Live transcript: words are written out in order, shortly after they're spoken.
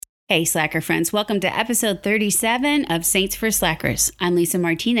Hey, Slacker friends. Welcome to episode 37 of Saints for Slackers. I'm Lisa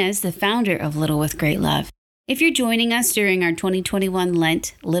Martinez, the founder of Little with Great Love. If you're joining us during our 2021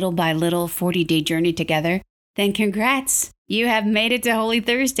 Lent, little by little 40-day journey together, then congrats. You have made it to Holy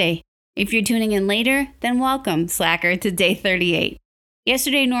Thursday. If you're tuning in later, then welcome, Slacker, to day 38.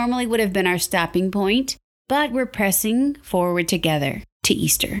 Yesterday normally would have been our stopping point, but we're pressing forward together to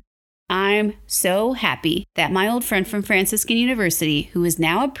Easter. I'm so happy that my old friend from Franciscan University, who is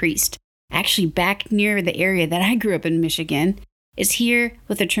now a priest, actually back near the area that I grew up in Michigan, is here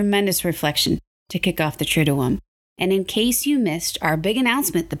with a tremendous reflection to kick off the Triduum. And in case you missed our big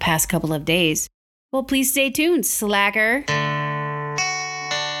announcement the past couple of days, well, please stay tuned, Slacker.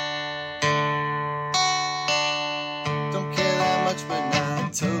 Don't care that much, but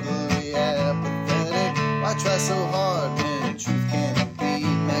not totally apathetic. Why try so hard when truth can't be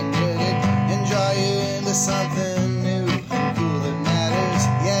magnetic? And draw you into something new, cool that matters.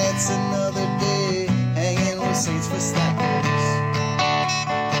 Yeah, it's another day hanging with Saints for Slackers.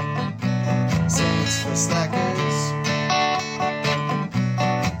 Saints for Slackers.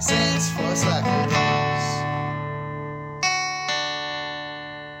 Saints for Slackers.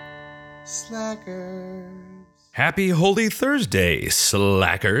 Slackers. Happy Holy Thursday,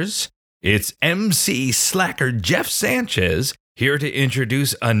 Slackers. It's MC Slacker Jeff Sanchez here to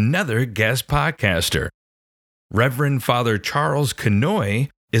introduce another guest podcaster. Reverend Father Charles Conoy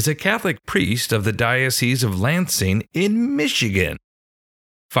is a Catholic priest of the Diocese of Lansing in Michigan.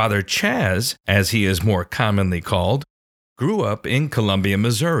 Father Chaz, as he is more commonly called, grew up in Columbia,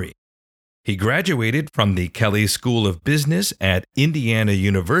 Missouri. He graduated from the Kelley School of Business at Indiana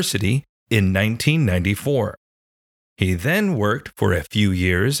University in 1994. He then worked for a few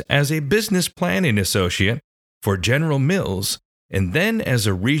years as a business planning associate for General Mills and then as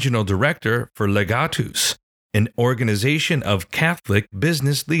a regional director for Legatus, an organization of Catholic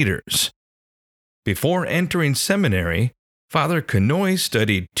business leaders. Before entering seminary, Father Conoy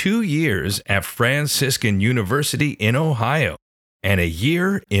studied 2 years at Franciscan University in Ohio and a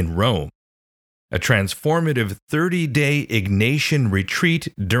year in Rome. A transformative 30-day Ignatian retreat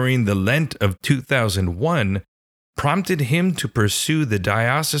during the Lent of 2001 prompted him to pursue the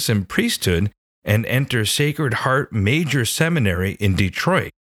diocesan priesthood and enter Sacred Heart Major Seminary in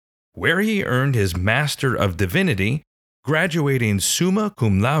Detroit, where he earned his Master of Divinity, graduating summa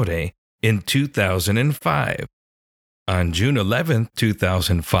cum laude in 2005. On June 11,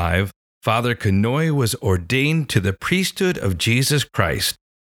 2005, Father Conoy was ordained to the priesthood of Jesus Christ.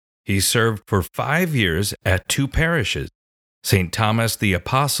 He served for 5 years at 2 parishes, St. Thomas the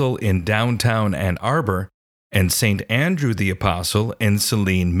Apostle in downtown Ann Arbor and St. Andrew the Apostle in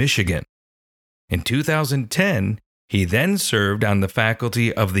Saline, Michigan. In 2010, he then served on the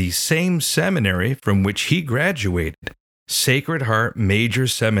faculty of the same seminary from which he graduated, Sacred Heart Major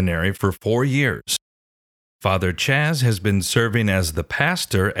Seminary, for 4 years. Father Chaz has been serving as the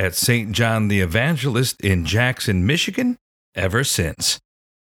pastor at St. John the Evangelist in Jackson, Michigan, ever since.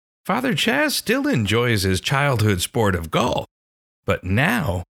 Father Chaz still enjoys his childhood sport of golf, but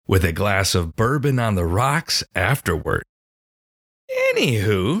now with a glass of bourbon on the rocks afterward.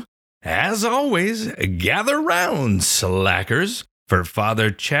 Anywho, as always, gather round, Slackers, for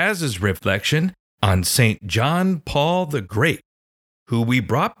Father Chaz's reflection on St. John Paul the Great, who we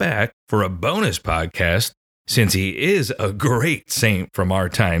brought back for a bonus podcast since he is a great saint from our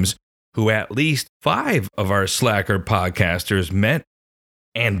times who at least 5 of our Slacker podcasters met.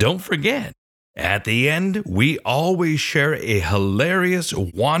 And don't forget, at the end, we always share a hilarious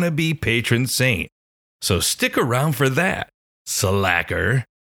wannabe patron saint. So stick around for that, Slacker.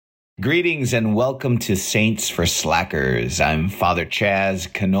 Greetings and welcome to Saints for Slackers. I'm Father Chaz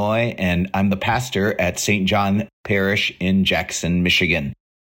Conoy, and I'm the pastor at St. John Parish in Jackson, Michigan.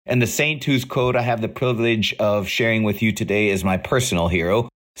 And the saint whose quote I have the privilege of sharing with you today is my personal hero,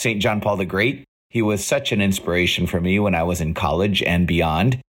 St. John Paul the Great. He was such an inspiration for me when I was in college and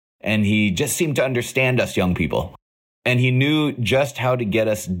beyond, and he just seemed to understand us young people. And he knew just how to get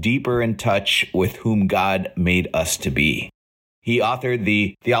us deeper in touch with whom God made us to be. He authored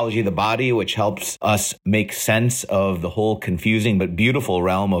the Theology of the Body, which helps us make sense of the whole confusing but beautiful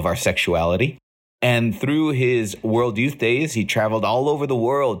realm of our sexuality. And through his World Youth Days, he traveled all over the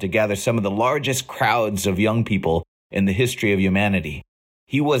world to gather some of the largest crowds of young people in the history of humanity.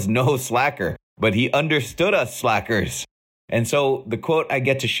 He was no slacker, but he understood us slackers. And so the quote I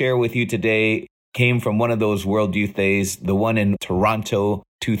get to share with you today came from one of those World Youth Days, the one in Toronto,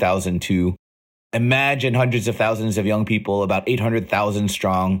 2002. Imagine hundreds of thousands of young people, about 800,000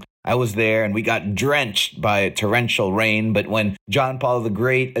 strong. I was there and we got drenched by torrential rain, but when John Paul the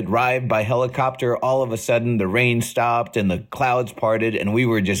Great arrived by helicopter, all of a sudden the rain stopped and the clouds parted and we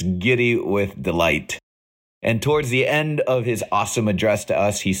were just giddy with delight. And towards the end of his awesome address to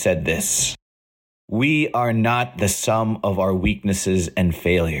us, he said this: "We are not the sum of our weaknesses and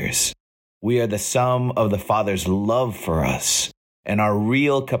failures. We are the sum of the Father's love for us and our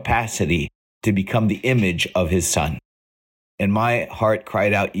real capacity to become the image of his Son." And my heart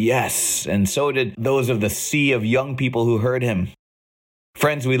cried out, yes, and so did those of the sea of young people who heard him.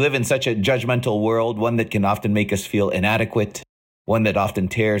 Friends, we live in such a judgmental world, one that can often make us feel inadequate, one that often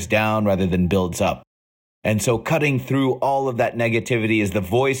tears down rather than builds up. And so cutting through all of that negativity is the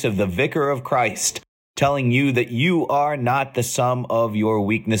voice of the Vicar of Christ, telling you that you are not the sum of your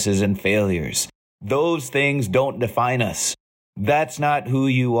weaknesses and failures. Those things don't define us. That's not who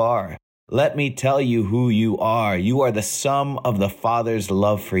you are. Let me tell you who you are. You are the sum of the Father's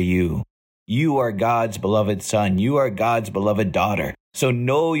love for you. You are God's beloved son. You are God's beloved daughter. So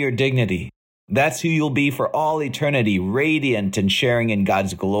know your dignity. That's who you'll be for all eternity, radiant and sharing in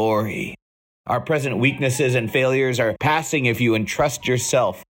God's glory. Our present weaknesses and failures are passing if you entrust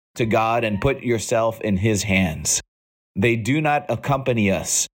yourself to God and put yourself in his hands. They do not accompany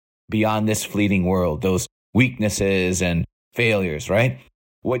us beyond this fleeting world, those weaknesses and failures, right?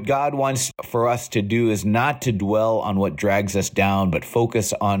 What God wants for us to do is not to dwell on what drags us down, but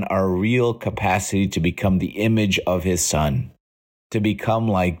focus on our real capacity to become the image of his Son, to become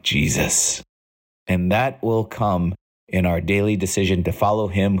like Jesus. And that will come in our daily decision to follow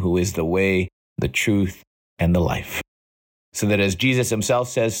him who is the way, the truth, and the life. So that as Jesus himself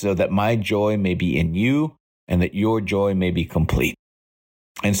says, so that my joy may be in you and that your joy may be complete.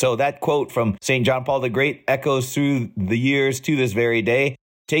 And so that quote from St. John Paul the Great echoes through the years to this very day.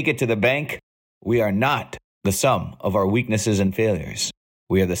 Take it to the bank. We are not the sum of our weaknesses and failures.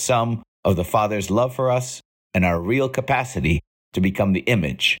 We are the sum of the Father's love for us and our real capacity to become the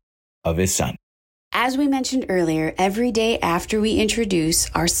image of his Son. As we mentioned earlier, every day after we introduce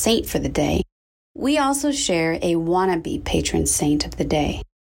our saint for the day, we also share a wannabe patron saint of the day.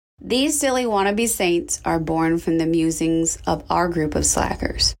 These silly wannabe saints are born from the musings of our group of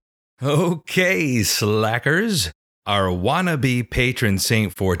slackers. Okay, slackers. Our wannabe patron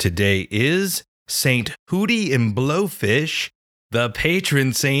saint for today is Saint Hootie and Blowfish, the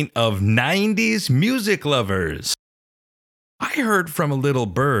patron saint of 90s music lovers. I heard from a little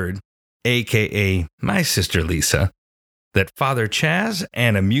bird, aka my sister Lisa, that Father Chaz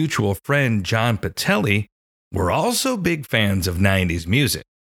and a mutual friend, John Patelli, were also big fans of 90s music.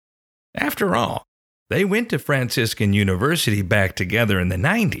 After all, they went to Franciscan University back together in the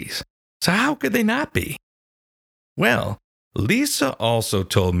 90s, so how could they not be? Well, Lisa also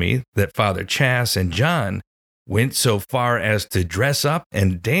told me that Father Chaz and John went so far as to dress up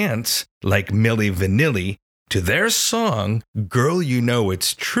and dance like Milli Vanilli to their song, Girl You Know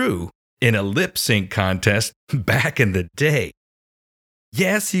It's True, in a lip sync contest back in the day.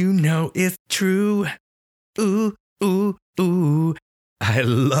 Yes, you know it's true. Ooh, ooh, ooh. I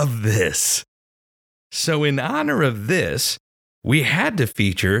love this. So in honor of this, we had to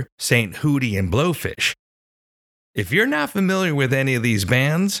feature Saint Hootie and Blowfish. If you're not familiar with any of these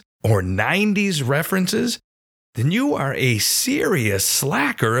bands or 90s references, then you are a serious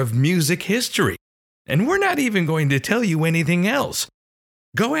slacker of music history. And we're not even going to tell you anything else.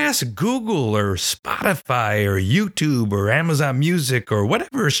 Go ask Google or Spotify or YouTube or Amazon Music or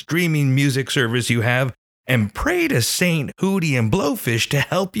whatever streaming music service you have and pray to Saint Hootie and Blowfish to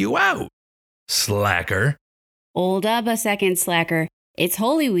help you out. Slacker. Hold up a second, slacker. It's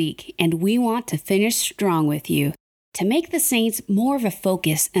Holy Week, and we want to finish strong with you to make the saints more of a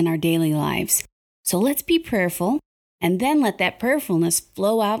focus in our daily lives. So let's be prayerful, and then let that prayerfulness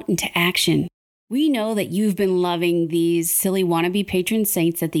flow out into action. We know that you've been loving these silly wannabe patron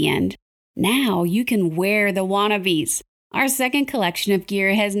saints at the end. Now you can wear the wannabes. Our second collection of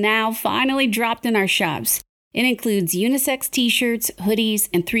gear has now finally dropped in our shops. It includes unisex t-shirts, hoodies,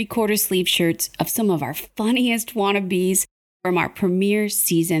 and 3/4 sleeve shirts of some of our funniest wannabes from our premiere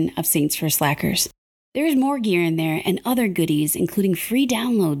season of Saints for Slackers. There's more gear in there and other goodies, including free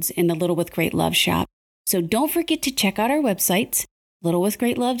downloads in the Little with Great Love shop. So don't forget to check out our websites,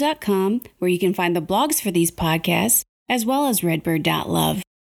 littlewithgreatlove.com, where you can find the blogs for these podcasts, as well as redbird.love.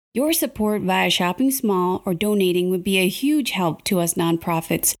 Your support via shopping small or donating would be a huge help to us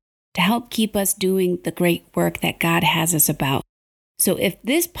nonprofits to help keep us doing the great work that God has us about. So if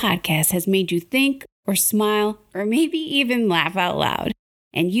this podcast has made you think or smile or maybe even laugh out loud,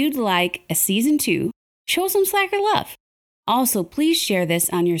 and you'd like a season 2, show some slacker love. Also, please share this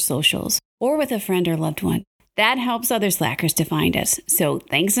on your socials. or with a friend or loved one. That helps other slackers to find us, so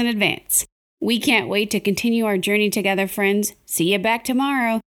thanks in advance. We can't wait to continue our journey together, friends. See you back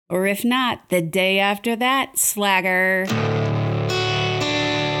tomorrow, or if not, the day after that, slacker.